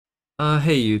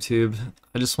Hey YouTube.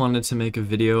 I just wanted to make a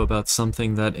video about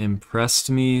something that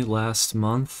impressed me last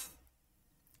month.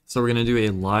 So we're going to do a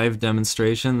live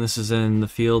demonstration. This is in the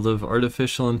field of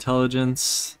artificial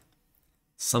intelligence.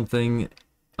 Something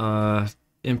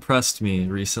impressed me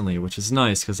recently, which is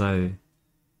nice because I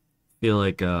feel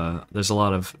like there's a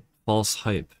lot of false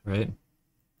hype, right?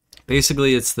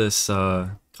 Basically, it's this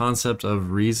concept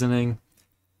of reasoning,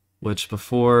 which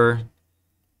before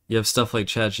you have stuff like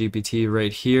ChatGPT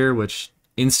right here, which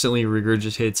instantly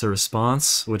regurgitates a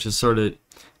response, which is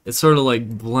it's sort of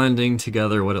like blending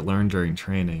together what it learned during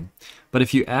training. But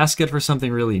if you ask it for something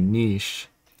really niche,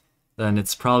 then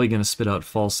it's probably going to spit out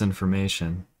false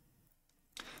information.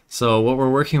 So what we're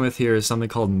working with here is something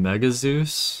called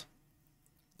MegaZeux.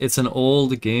 It's an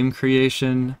old game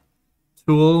creation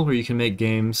tool where you can make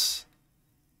games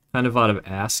kind of out of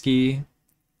ASCII.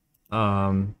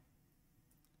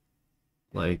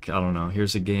 Like, I don't know,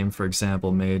 here's a game, for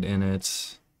example, made in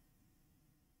it.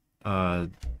 Let's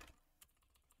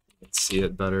see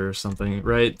it better or something,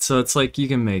 right? So it's like you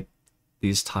can make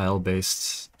these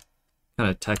tile-based kind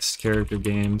of text character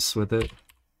games with it.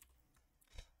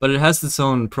 But it has its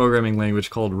own programming language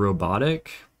called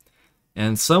robotic,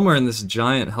 and somewhere in this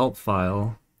giant help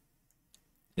file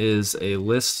is a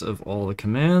list of all the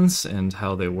commands and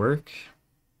how they work.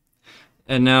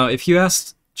 And now, if you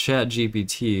asked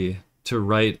ChatGPT to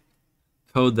write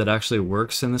code that actually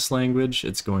works in this language,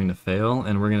 it's going to fail,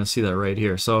 and we're going to see that right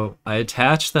here. So I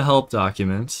attach the help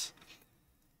document,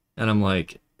 and I'm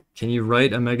like, can you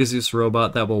write a MegaZeux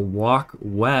robot that will walk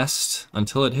west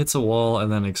until it hits a wall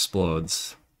and then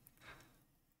explodes?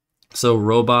 So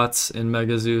robots in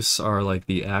MegaZeux are like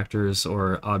the actors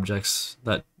or objects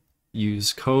that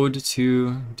use code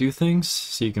to do things,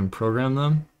 so you can program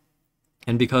them.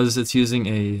 And because it's using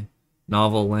a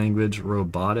novel language,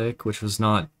 robotic, which was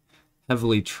not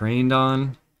heavily trained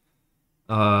on,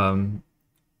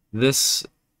 this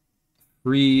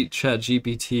free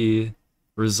ChatGPT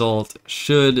result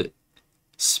should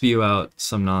spew out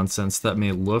some nonsense that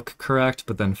may look correct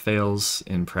but then fails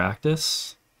in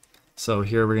practice. So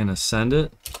here we're going to send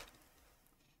it.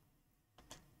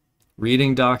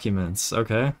 Reading documents,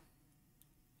 okay.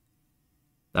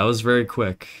 That was very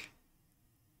quick.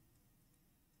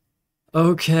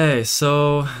 Okay,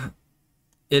 so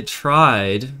it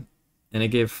tried, and it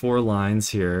gave 4 lines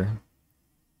here,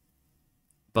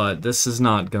 but this is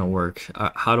not going to work.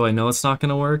 How do I know it's not going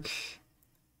to work?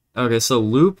 Okay, so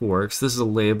loop works. This is a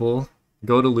label.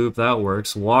 Go to loop, that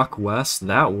works. Walk west,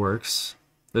 that works.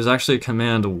 There's actually a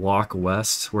command walk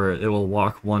west where it will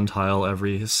walk 1 tile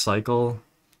every cycle,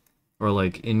 or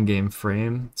like in-game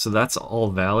frame. So that's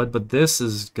all valid, but this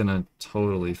is going to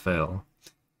totally fail.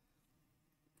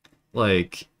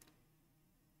 Like,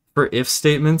 for if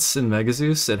statements in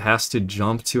MegaZeux, it has to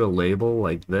jump to a label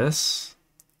like this.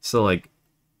 So like,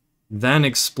 then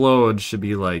explode should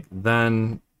be like,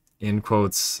 then, in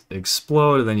quotes,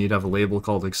 explode, and then you'd have a label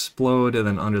called explode, and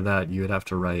then under that you would have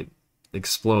to write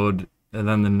explode, and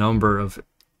then the number of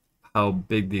how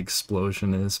big the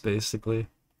explosion is, basically.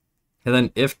 And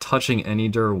then if touching any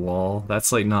dir wall,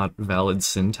 that's like not valid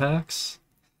syntax.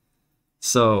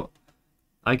 So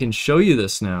I can show you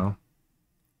this now.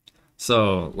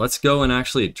 So let's go and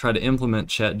actually try to implement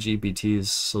ChatGPT's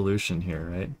solution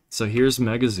here, right? So here's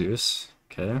MegaZeux,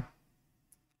 okay?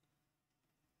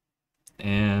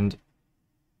 And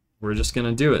we're just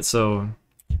gonna do it. So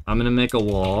I'm gonna make a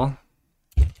wall.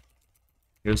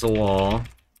 Here's a wall.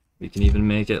 We can even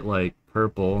make it like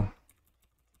purple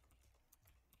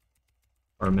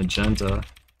or magenta.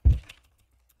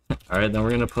 Alright, then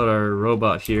we're gonna put our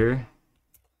robot here.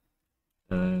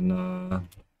 And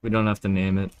we don't have to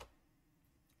name it.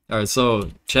 Alright,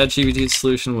 so ChatGPT's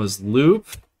solution was loop,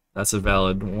 that's a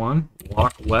valid one.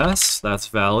 Walk west, that's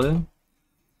valid.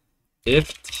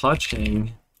 If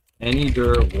touching any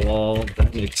dir wall,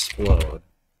 then explode.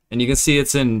 And you can see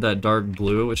it's in that dark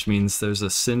blue, which means there's a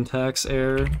syntax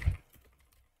error.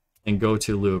 And go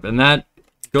to loop. And that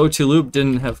go to loop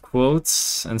didn't have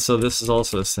quotes, and so this is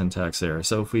also a syntax error.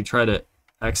 So if we try to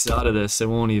exit out of this, it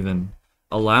won't even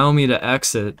allow me to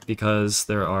exit because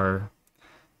there are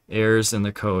errors in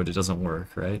the code. It doesn't work,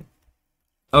 right?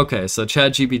 Okay, so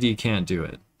ChatGPT can't do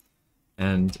it.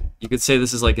 And you could say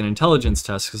this is like an intelligence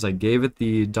test because I gave it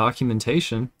the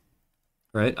documentation,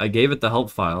 right? I gave it the help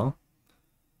file.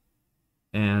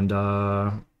 And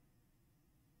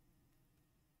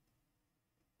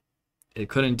it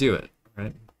couldn't do it,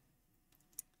 right?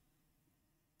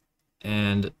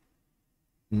 And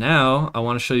now I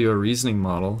want to show you a reasoning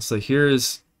model. So here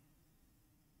is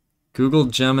Google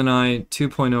Gemini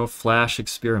 2.0 Flash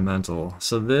Experimental.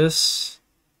 So this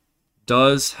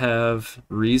does have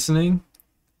reasoning.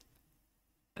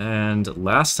 And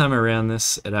last time I ran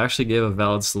this, it actually gave a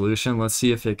valid solution. Let's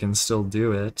see if it can still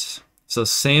do it. So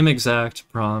same exact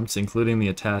prompt, including the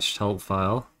attached help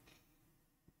file.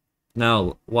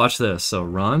 Now watch this. So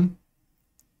run.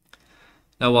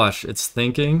 Now watch, it's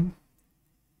thinking.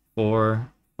 4,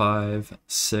 5,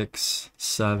 6,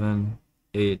 7,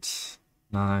 8,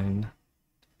 9.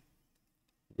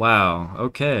 Wow,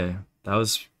 okay. That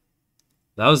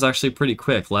was actually pretty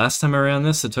quick. Last time I ran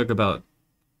this, it took about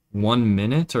 1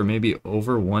 minute or maybe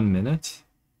over 1 minute.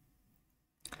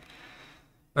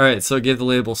 All right, so give the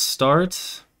label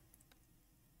start,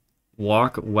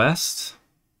 walk west.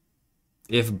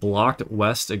 If blocked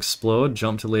west explode,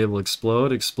 jump to label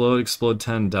explode, explode, explode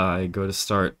 10, die, go to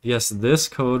start. Yes, this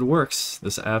code works.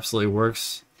 This absolutely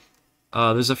works.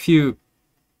 There's a few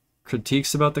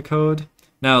critiques about the code.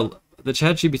 Now, the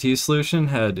ChatGPT solution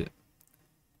had,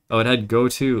 oh, it had go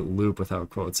to loop without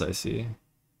quotes, I see.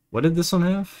 What did this one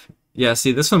have? Yeah,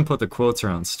 see, this one put the quotes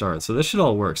around start, so this should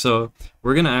all work. So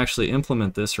we're gonna actually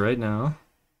implement this right now.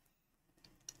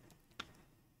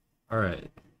 All right,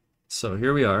 so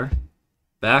here we are,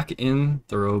 back in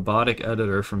the robotic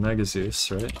editor from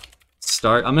MegaZeux, right?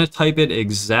 Start, I'm gonna type it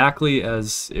exactly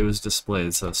as it was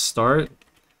displayed. So start,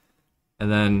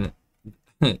 and then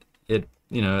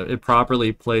it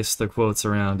properly placed the quotes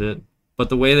around it. But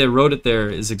the way they wrote it there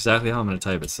is exactly how I'm gonna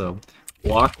type it. So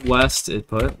walk west, it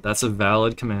put, that's a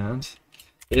valid command.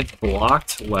 If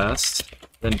blocked west,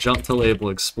 then jump to label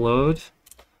explode.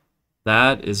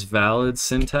 That is valid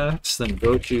syntax. Then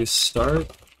go to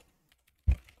start.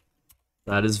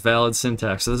 That is valid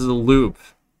syntax. So this is a loop.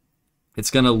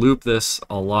 It's gonna loop this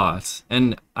a lot.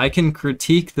 And I can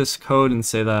critique this code and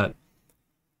say that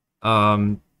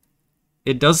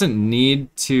it doesn't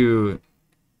need to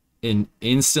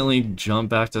instantly jump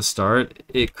back to start.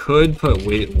 It could put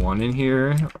wait 1 in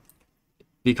here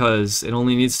because it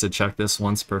only needs to check this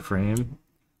once per frame.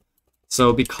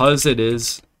 So because it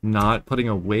is not putting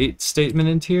a wait statement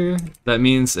into here, that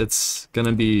means it's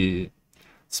gonna be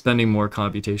spending more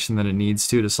computation than it needs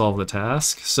to solve the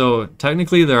task. So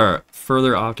technically there are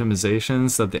further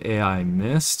optimizations that the AI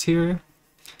missed here.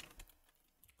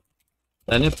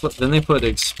 Then they put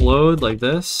explode like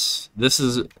this. This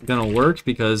is gonna work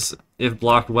because if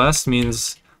blocked west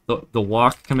means the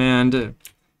walk command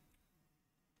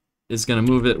is gonna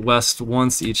move it west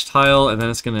once each tile, and then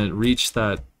it's gonna reach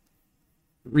that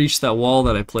wall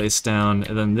that I placed down,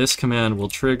 and then this command will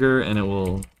trigger and it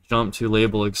will jump to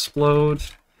label explode,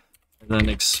 and then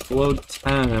explode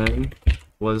 10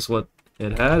 was what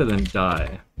it had, and then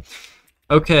die.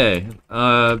 Okay,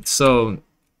 so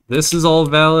this is all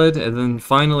valid, and then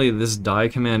finally this die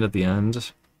command at the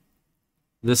end.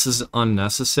 This is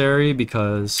unnecessary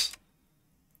because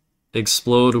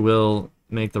explode will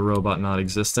make the robot not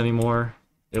exist anymore.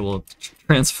 It will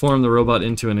transform the robot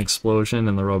into an explosion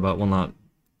and the robot will not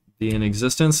be in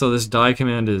existence. So this die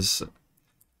command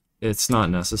it's not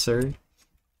necessary.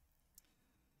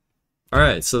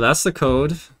 Alright, so that's the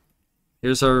code.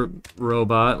 Here's our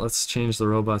robot. Let's change the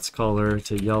robot's color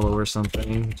to yellow or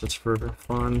something, just for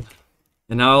fun.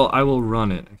 And now I will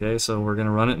run it, okay? So we're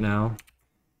gonna run it now.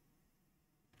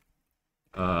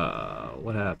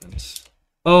 What happens?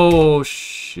 Oh,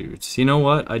 shoot. You know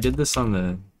what? I did this on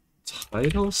the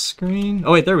title screen?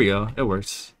 Oh, wait, there we go. It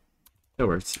works. It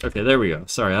works. Okay, there we go.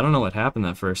 Sorry, I don't know what happened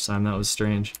that first time. That was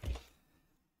strange.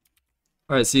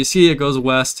 Alright, so you see it goes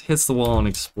west, hits the wall, and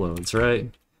explodes,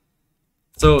 right?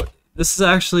 So this is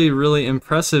actually really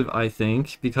impressive, I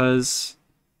think, because,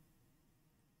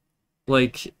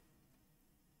 like,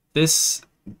 this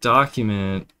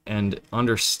document and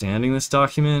understanding this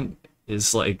document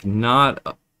is, like,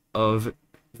 not of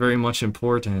very much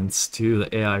importance to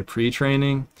the AI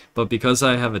pre-training, but because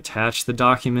I have attached the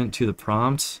document to the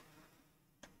prompt,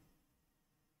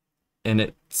 and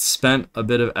it spent a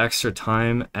bit of extra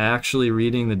time actually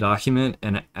reading the document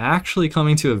and actually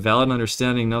coming to a valid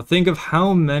understanding. Now think of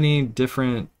how many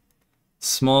different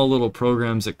small little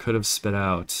programs it could have spit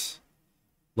out.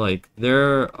 Like,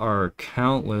 there are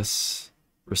countless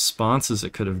responses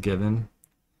it could have given,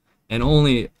 and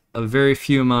only a very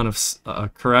few amount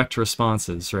of correct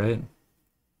responses, right?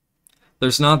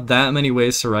 There's not that many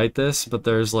ways to write this, but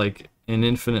there's like an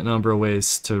infinite number of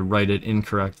ways to write it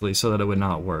incorrectly so that it would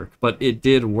not work. But it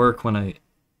did work when I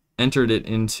entered it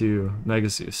into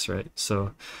MegaZeux, right?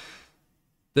 So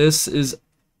this is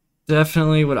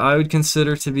definitely what I would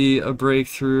consider to be a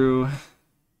breakthrough.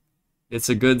 It's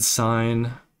a good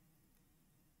sign.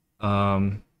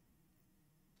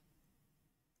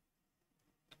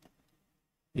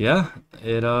 Yeah,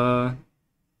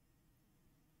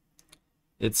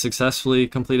 it successfully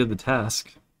completed the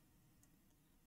task.